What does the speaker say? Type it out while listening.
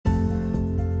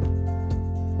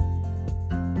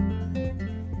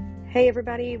Hey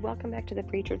everybody, welcome back to the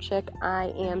Preacher Chick. I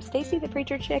am Stacy the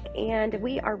Preacher Chick, and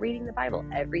we are reading the Bible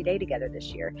every day together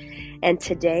this year. And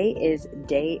today is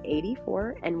day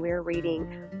 84, and we're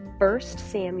reading 1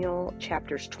 Samuel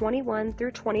chapters 21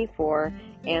 through 24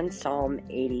 and Psalm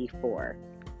 84.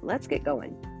 Let's get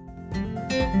going.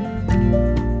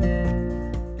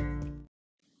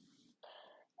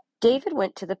 David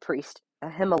went to the priest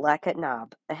Ahimelech at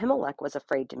Nob. Ahimelech was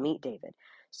afraid to meet David,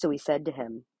 so he said to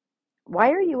him,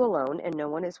 "Why are you alone and no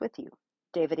one is with you?"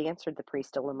 David answered the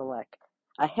priest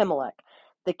Ahimelech,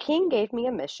 "The king gave me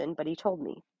a mission, but he told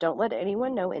me, 'Don't let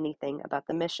anyone know anything about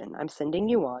the mission I'm sending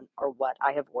you on or what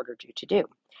I have ordered you to do.'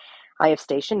 I have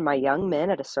stationed my young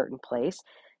men at a certain place.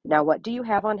 Now what do you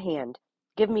have on hand?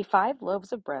 Give me 5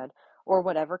 loaves of bread or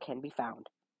whatever can be found."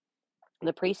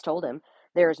 The priest told him,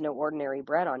 "There is no ordinary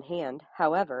bread on hand.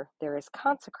 However, there is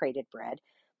consecrated bread,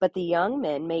 but the young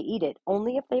men may eat it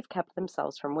only if they've kept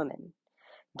themselves from women."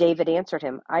 David answered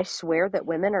him, "I swear that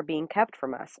women are being kept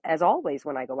from us, as always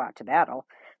when I go out to battle.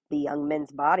 The young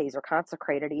men's bodies are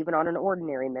consecrated even on an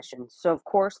ordinary mission, so of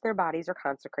course their bodies are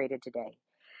consecrated today."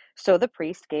 So the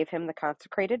priest gave him the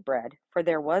consecrated bread, for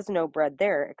there was no bread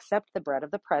there except the bread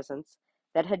of the presence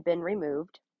that had been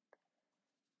removed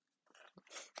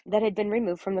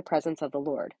from the presence of the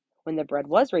Lord. When the bread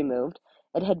was removed,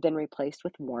 it had been replaced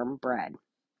with warm bread.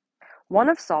 One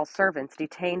of Saul's servants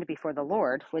detained before the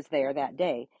Lord was there that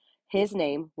day. His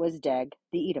name was Doeg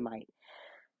the Edomite,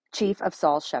 chief of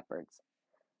Saul's shepherds.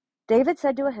 David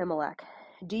said to Ahimelech,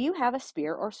 "Do you have a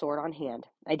spear or sword on hand?"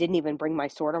 "I didn't even bring my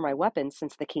sword or my weapons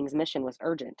since the king's mission was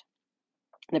urgent."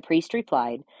 The priest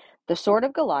replied, "The sword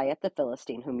of Goliath the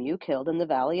Philistine, whom you killed in the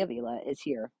valley of Elah, is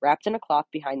here, wrapped in a cloth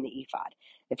behind the ephod.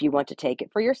 If you want to take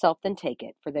it for yourself, then take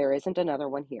it, for there isn't another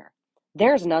one here."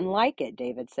 "There's none like it,"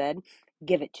 David said.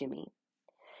 "Give it to me."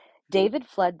 David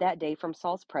fled that day from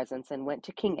Saul's presence and went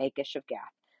to King Achish of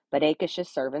Gath. But Achish's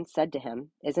servants said to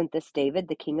him, "Isn't this David,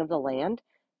 the king of the land?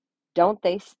 Don't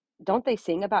they don't they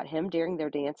sing about him during their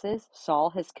dances?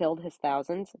 Saul has killed his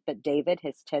thousands, but David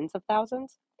his tens of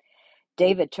thousands."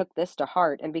 David took this to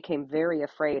heart and became very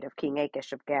afraid of King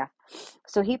Achish of Gath.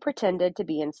 So he pretended to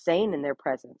be insane in their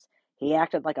presence. He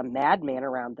acted like a madman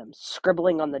around them,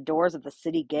 scribbling on the doors of the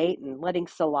city gate and letting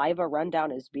saliva run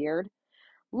down his beard.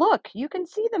 "Look, you can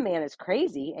see the man is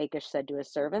crazy," Achish said to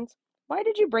his servants. "Why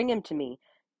did you bring him to me?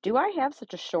 Do I have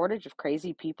such a shortage of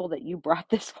crazy people that you brought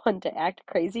this one to act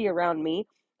crazy around me?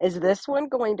 Is this one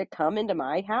going to come into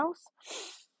my house?"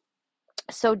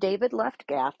 So David left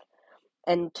Gath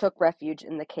and took refuge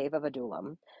in the cave of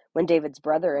Adullam. When David's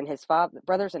brothers and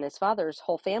his father's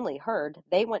whole family heard,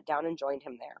 they went down and joined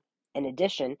him there. In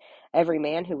addition, every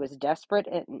man who was desperate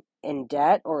in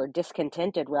debt or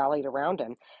discontented rallied around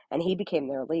him, and he became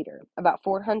their leader. About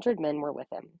 400 men were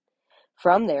with him.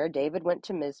 From there, David went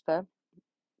to Mizpah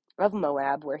of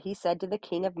Moab, where he said to the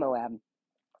king of Moab,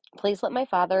 "Please let my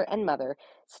father and mother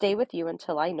stay with you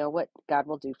until I know what God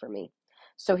will do for me."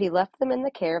 So he left them in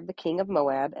the care of the king of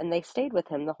Moab, and they stayed with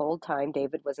him the whole time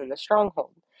David was in the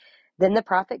stronghold. Then the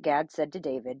prophet Gad said to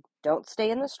David, "Don't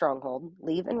stay in the stronghold.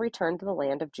 Leave and return to the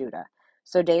land of Judah."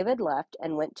 So David left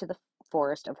and went to the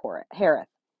forest of Hereth.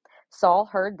 Saul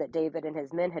heard that David and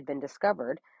his men had been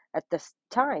discovered. At this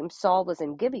time, Saul was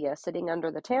in Gibeah, sitting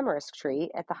under the tamarisk tree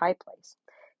at the high place.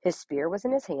 His spear was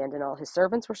in his hand, and all his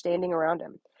servants were standing around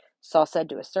him. Saul said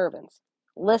to his servants,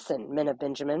 "Listen, men of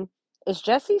Benjamin, is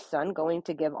Jesse's son going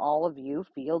to give all of you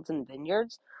fields and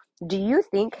vineyards? Do you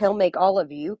think he'll make all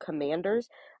of you commanders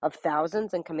of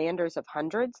thousands and commanders of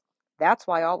hundreds? That's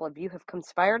why all of you have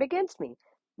conspired against me.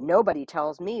 Nobody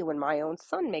tells me when my own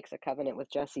son makes a covenant with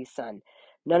Jesse's son.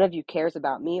 None of you cares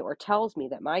about me or tells me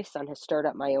that my son has stirred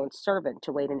up my own servant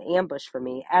to wait in ambush for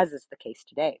me, as is the case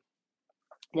today."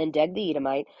 Then Doeg the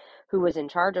Edomite, who was in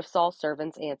charge of Saul's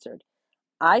servants, answered,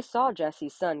 "I saw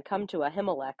Jesse's son come to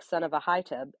Ahimelech, son of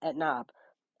Ahitub, at Nob.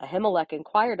 Ahimelech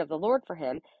inquired of the Lord for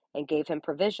him and gave him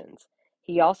provisions.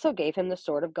 He also gave him the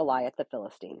sword of Goliath the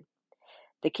Philistine."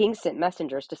 The king sent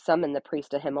messengers to summon the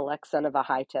priest Ahimelech, son of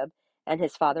Ahitub, and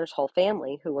his father's whole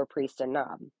family, who were priests in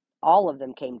Nob. All of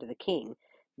them came to the king.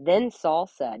 Then Saul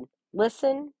said,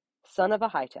 "Listen, son of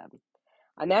Ahitub.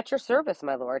 I'm at your service,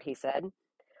 my lord," he said.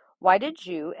 "Why did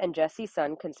you and Jesse's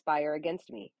son conspire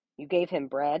against me? You gave him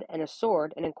bread and a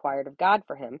sword and inquired of God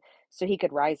for him, so he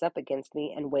could rise up against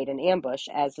me and wait in ambush,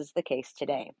 as is the case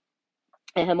today."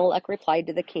 Ahimelech replied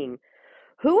to the king,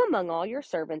 "Who among all your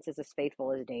servants is as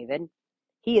faithful as David?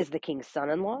 He is the king's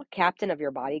son-in-law, captain of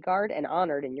your bodyguard, and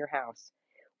honored in your house.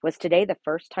 Was today the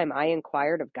first time I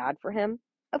inquired of God for him?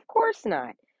 Of course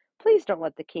not. Please don't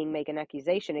let the king make an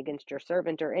accusation against your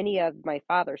servant or any of my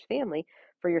father's family,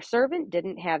 for your servant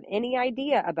didn't have any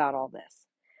idea about all this."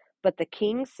 But the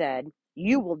king said,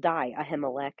 "You will die,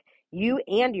 Ahimelech, you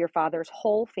and your father's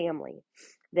whole family."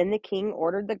 Then the king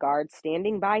ordered the guards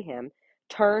standing by him,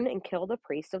 "Turn and kill the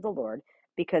priests of the Lord,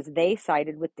 because they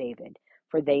sided with David.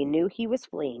 For they knew he was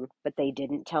fleeing, but they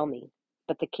didn't tell me."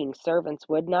 But the king's servants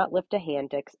would not lift a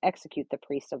hand to execute the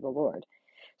priests of the Lord.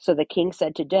 So the king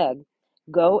said to Doeg,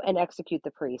 "Go and execute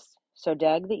the priests." So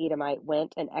Doeg the Edomite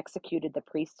went and executed the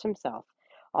priests himself.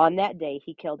 On that day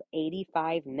he killed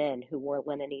 85 men who wore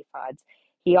linen ephods.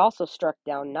 He also struck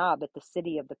down Nob at the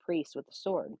city of the priests with a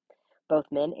sword,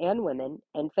 both men and women,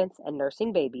 infants and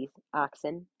nursing babies,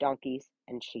 oxen, donkeys,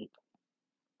 and sheep.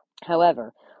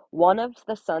 However, one of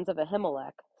the sons of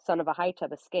Ahimelech, son of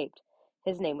Ahitub, escaped.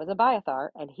 His name was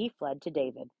Abiathar, and he fled to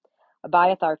David.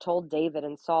 Abiathar told David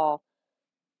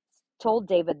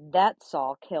that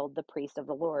Saul killed the priest of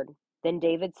the Lord. Then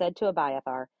David said to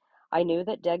Abiathar, "I knew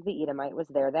that Doeg the Edomite was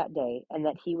there that day, and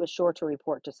that he was sure to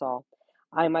report to Saul.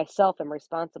 I myself am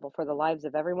responsible for the lives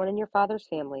of everyone in your father's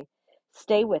family.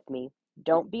 Stay with me.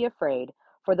 Don't be afraid,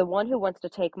 for the one who wants to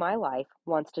take my life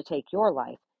wants to take your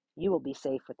life. You will be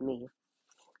safe with me."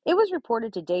 It was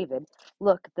reported to David,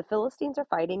 "Look, the Philistines are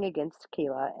fighting against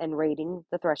Keilah and raiding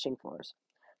the threshing floors."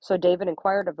 So David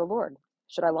inquired of the Lord,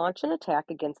 "Should I launch an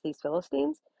attack against these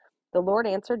Philistines?" The Lord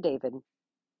answered David,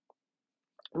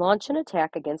 "Launch an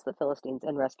attack against the Philistines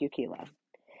and rescue Keilah."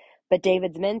 But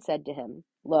David's men said to him,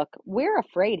 "Look, we're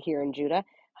afraid here in Judah.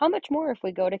 How much more if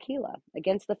we go to Keilah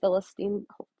against the Philistine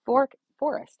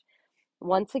forest?"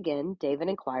 Once again David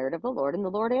inquired of the Lord, and the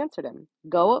Lord answered him,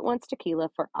 "Go at once to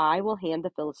Keilah, for I will hand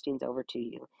the Philistines over to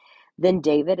you." Then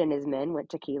David and his men went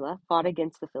to Keilah, fought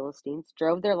against the Philistines,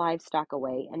 drove their livestock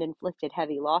away, and inflicted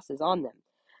heavy losses on them.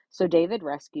 So David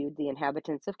rescued the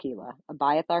inhabitants of Keilah.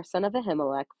 Abiathar, son of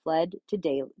Ahimelech, fled to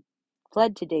David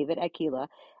at Keilah,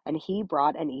 and he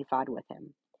brought an ephod with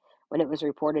him. When it was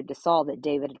reported to Saul that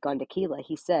David had gone to Keilah,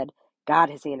 he said, "God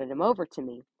has handed him over to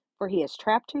me, for he has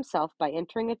trapped himself by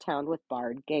entering a town with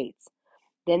barred gates."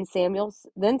 Then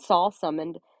Saul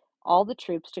summoned all the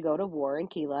troops to go to war in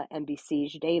Keilah and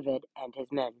besiege David and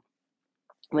his men.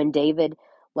 When David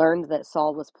learned that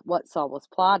Saul was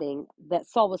plotting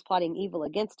evil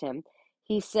against him,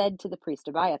 he said to the priest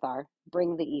Abiathar,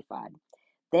 "Bring the ephod."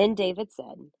 Then David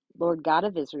said, "Lord God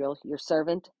of Israel, your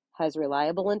servant has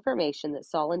reliable information that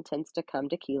Saul intends to come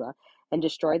to Keilah and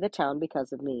destroy the town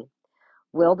because of me.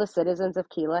 Will the citizens of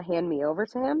Keilah hand me over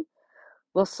to him?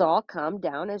 Will Saul come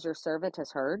down as your servant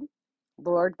has heard?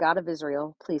 Lord God of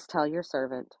Israel, please tell your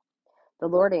servant." The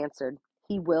Lord answered,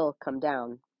 "He will come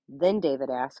down." Then David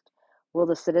asked, "Will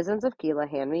the citizens of Keilah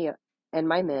hand me and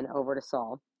my men over to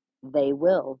Saul?" "They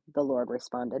will," the Lord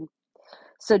responded.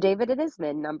 So David and his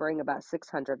men, numbering about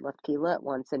 600, left Keilah at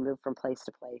once and moved from place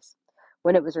to place.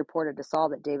 When it was reported to Saul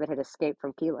that David had escaped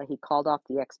from Keilah, he called off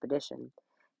the expedition.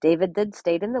 David then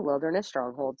stayed in the wilderness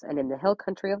strongholds and in the hill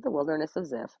country of the wilderness of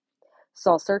Ziph.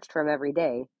 Saul searched for him every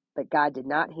day, but God did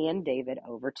not hand David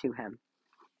over to him.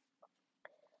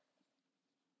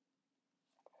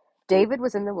 David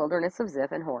was in the wilderness of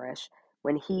Ziph and Horesh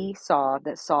when he saw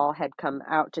that Saul had come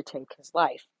out to take his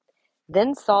life.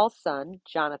 Then Saul's son,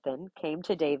 Jonathan, came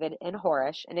to David in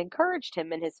Horesh and encouraged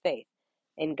him in his faith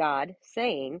in God,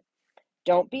 saying,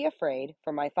 "Don't be afraid,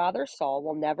 for my father Saul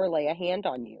will never lay a hand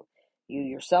on you. You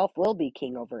yourself will be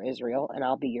king over Israel, and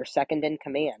I'll be your second in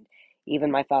command.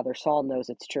 Even my father Saul knows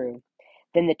it's true."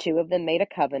 Then the two of them made a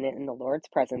covenant in the Lord's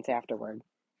presence afterward.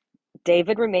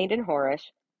 David remained in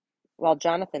Horesh while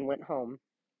Jonathan went home.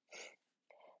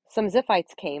 Some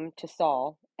Ziphites came to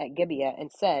Saul at Gibeah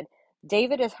and said,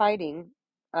 David is hiding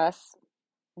us.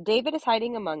 David is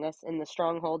hiding among us in the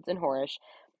strongholds in Horesh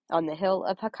on the hill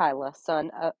of Hakilah,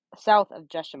 south of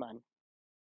Jeshimon.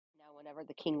 Now, whenever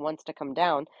the king wants to come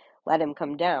down, let him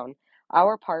come down.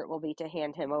 Our part will be to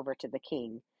hand him over to the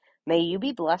king. "May you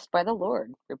be blessed by the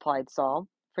Lord," replied Saul,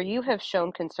 "for you have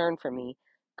shown concern for me.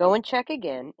 Go and check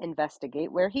again,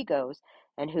 investigate where he goes,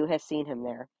 and who has seen him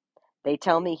there. They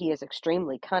tell me he is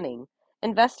extremely cunning.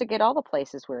 Investigate all the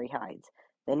places where he hides.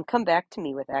 Then come back to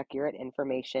me with accurate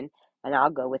information, and I'll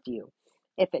go with you.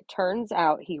 If it turns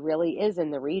out he really is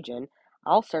in the region,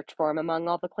 I'll search for him among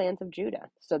all the clans of Judah."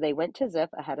 So they went to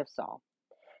Ziph ahead of Saul.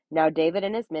 Now David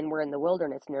and his men were in the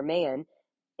wilderness near Maon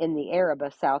in the Arabah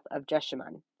south of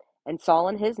Jeshimon. And Saul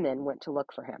and his men went to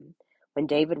look for him. When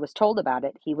David was told about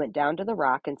it, he went down to the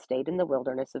rock and stayed in the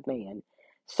wilderness of Maon.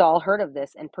 Saul heard of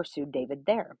this and pursued David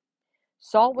there.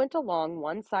 Saul went along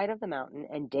one side of the mountain,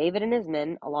 and David and his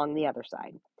men along the other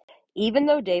side. Even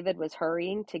though David was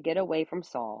hurrying to get away from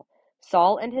Saul,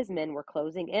 Saul and his men were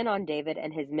closing in on David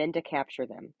and his men to capture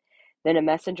them. Then a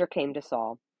messenger came to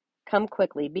Saul. Come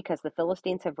quickly, because the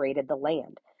Philistines have raided the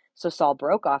land. So Saul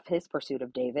broke off his pursuit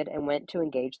of David and went to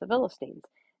engage the Philistines.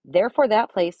 Therefore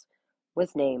that place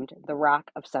was named the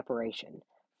Rock of Separation.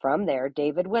 From there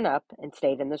David went up and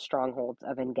stayed in the strongholds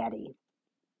of En-gedi.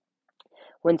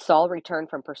 When Saul returned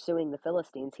from pursuing the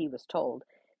Philistines, he was told,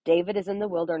 David is in the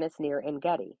wilderness near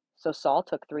En-gedi. So Saul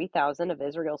took 3,000 of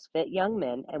Israel's fit young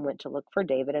men and went to look for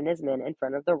David and his men in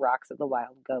front of the rocks of the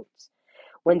wild goats.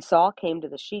 When Saul came to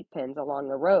the sheep pens along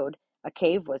the road, a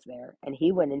cave was there, and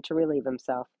he went in to relieve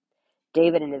himself.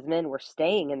 David and his men were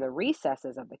staying in the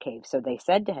recesses of the cave, so they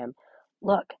said to him,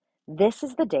 Look, this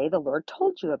is the day the Lord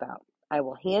told you about. I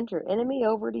will hand your enemy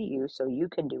over to you so you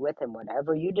can do with him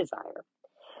whatever you desire.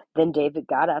 Then David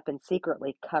got up and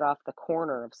secretly cut off the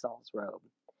corner of Saul's robe.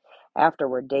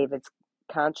 Afterward, David's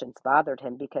conscience bothered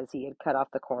him because he had cut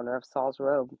off the corner of Saul's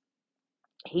robe.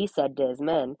 He said to his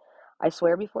men, I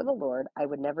swear before the Lord, I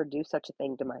would never do such a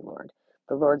thing to my Lord,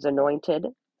 the Lord's anointed.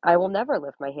 I will never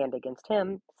lift my hand against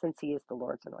him, since he is the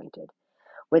Lord's anointed.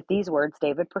 With these words,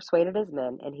 David persuaded his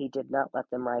men, and he did not let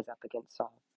them rise up against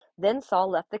Saul. Then Saul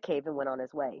left the cave and went on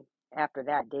his way. After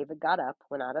that, David got up,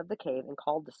 went out of the cave, and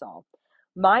called to Saul,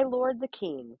 My lord the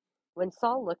king. When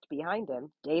Saul looked behind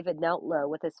him, David knelt low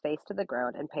with his face to the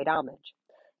ground and paid homage.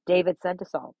 David said to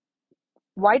Saul,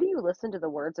 Why do you listen to the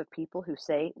words of people who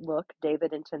say, Look,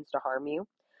 David intends to harm you?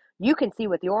 You can see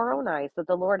with your own eyes that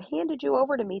the Lord handed you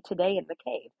over to me today in the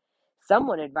cave.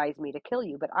 Someone advised me to kill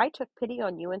you, but I took pity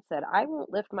on you and said, I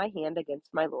won't lift my hand against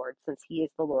my Lord, since he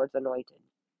is the Lord's anointed.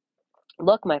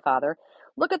 Look, my father,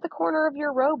 look at the corner of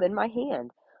your robe in my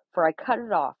hand, for I cut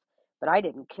it off, but I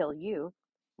didn't kill you.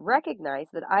 Recognize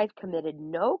that I've committed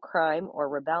no crime or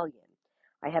rebellion.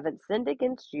 I haven't sinned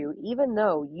against you, even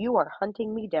though you are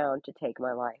hunting me down to take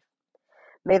my life.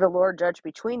 May the Lord judge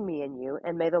between me and you,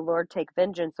 and may the Lord take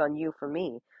vengeance on you for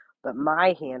me, but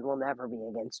my hand will never be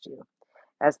against you.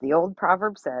 As the old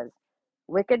proverb says,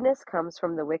 wickedness comes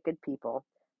from the wicked people.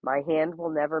 My hand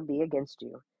will never be against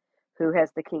you. Who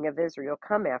has the king of Israel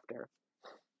come after?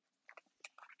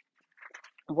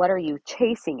 What are you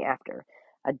chasing after?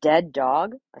 A dead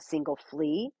dog? A single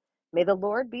flea? May the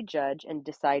Lord be judge and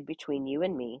decide between you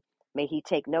and me. May he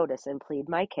take notice and plead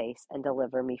my case and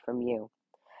deliver me from you.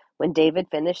 When David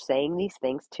finished saying these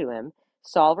things to him,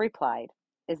 Saul replied,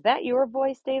 Is that your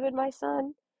voice, David, my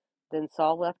son? Then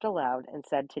Saul wept aloud and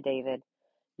said to David,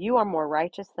 You are more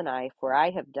righteous than I, for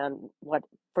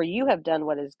you have done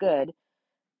what is good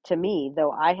to me,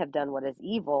 though I have done what is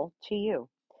evil to you.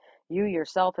 You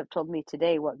yourself have told me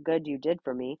today what good you did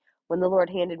for me. When the Lord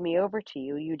handed me over to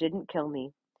you, you didn't kill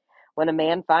me. When a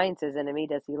man finds his enemy,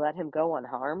 does he let him go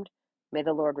unharmed? May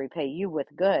the Lord repay you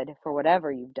with good for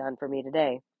whatever you've done for me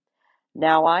today.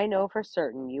 Now I know for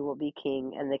certain you will be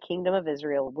king, and the kingdom of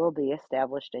Israel will be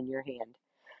established in your hand.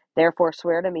 Therefore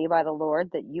swear to me by the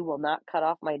Lord that you will not cut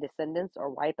off my descendants or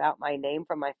wipe out my name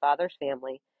from my father's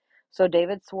family. So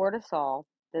David swore to Saul.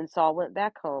 Then Saul went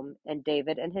back home, and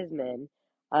David and his men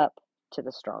up to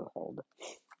the stronghold.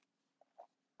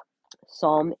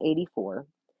 Psalm 84.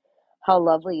 How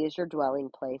lovely is your dwelling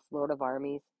place, Lord of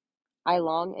armies! I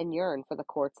long and yearn for the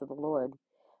courts of the Lord.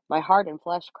 My heart and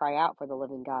flesh cry out for the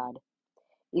living God.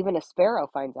 Even a sparrow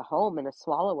finds a home, and a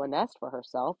swallow a nest for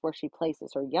herself, where she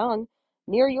places her young,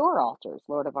 near your altars,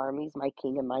 Lord of armies, my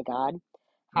King and my God.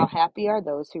 How happy are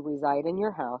those who reside in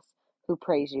your house, who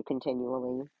praise you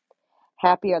continually.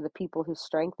 Happy are the people whose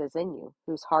strength is in you,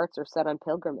 whose hearts are set on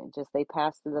pilgrimage as they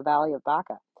pass through the valley of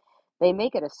Baca. They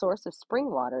make it a source of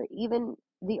spring water. Even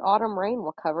the autumn rain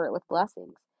will cover it with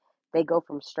blessings. They go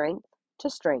from strength to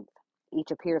strength.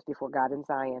 Each appears before God in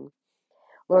Zion.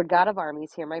 Lord God of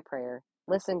armies, hear my prayer.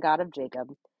 Listen, God of Jacob.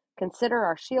 Consider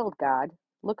our shield, God.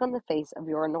 Look on the face of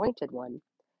your anointed one.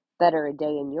 Better a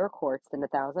day in your courts than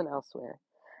 1,000 elsewhere.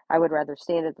 I would rather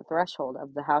stand at the threshold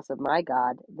of the house of my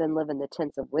God than live in the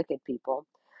tents of wicked people.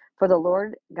 For the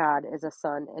Lord God is a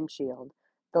sun and shield.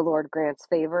 The Lord grants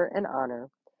favor and honor.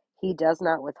 He does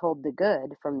not withhold the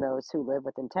good from those who live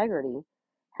with integrity.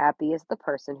 Happy is the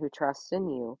person who trusts in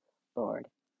you, Lord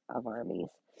of armies.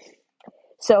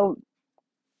 So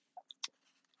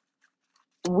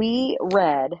we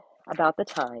read about the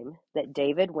time that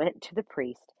David went to the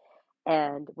priest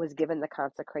and was given the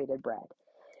consecrated bread.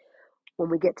 When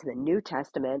we get to the New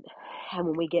Testament and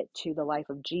when we get to the life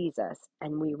of Jesus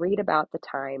and we read about the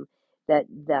time that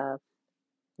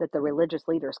the religious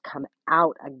leaders come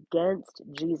out against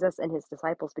Jesus and his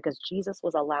disciples because Jesus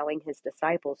was allowing his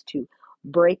disciples to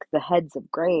break the heads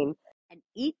of grain and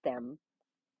eat them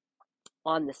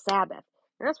on the Sabbath.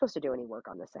 You're not supposed to do any work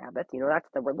on the Sabbath. That's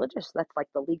the religious, that's like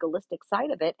the legalistic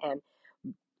side of it. And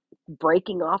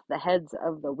breaking off the heads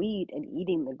of the wheat and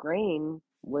eating the grain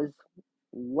was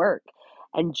work.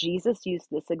 And Jesus used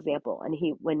this example. And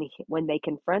when they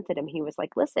confronted him, he was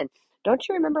like, "Listen, don't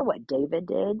you remember what David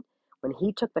did when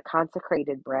he took the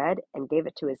consecrated bread and gave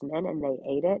it to his men and they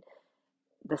ate it?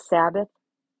 The Sabbath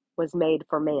was made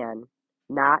for man,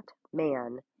 not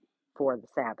man for the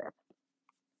Sabbath."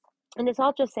 And it's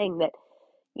all just saying that,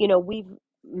 we've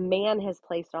man has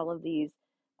placed all of these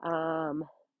um,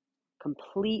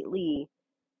 completely.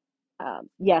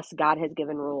 Yes, God has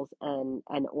given rules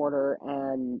and order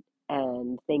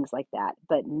and things like that,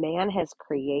 but man has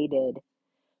created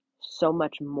so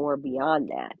much more beyond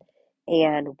that.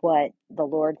 And what the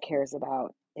Lord cares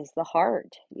about is the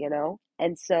heart,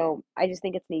 And so I just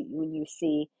think it's neat when you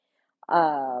see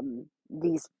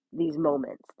these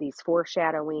moments, these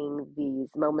foreshadowing, these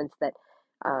moments that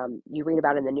you read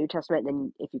about in the New Testament, and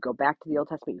then if you go back to the Old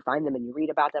Testament, you find them and you read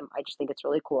about them. I just think it's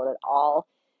really cool, and it all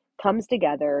comes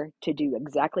together to do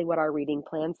exactly what our reading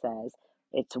plan says.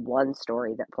 It's one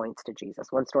story that points to Jesus,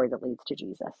 one story that leads to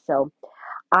Jesus. So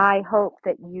I hope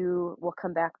that you will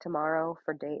come back tomorrow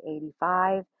for day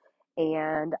 85,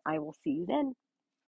 and I will see you then.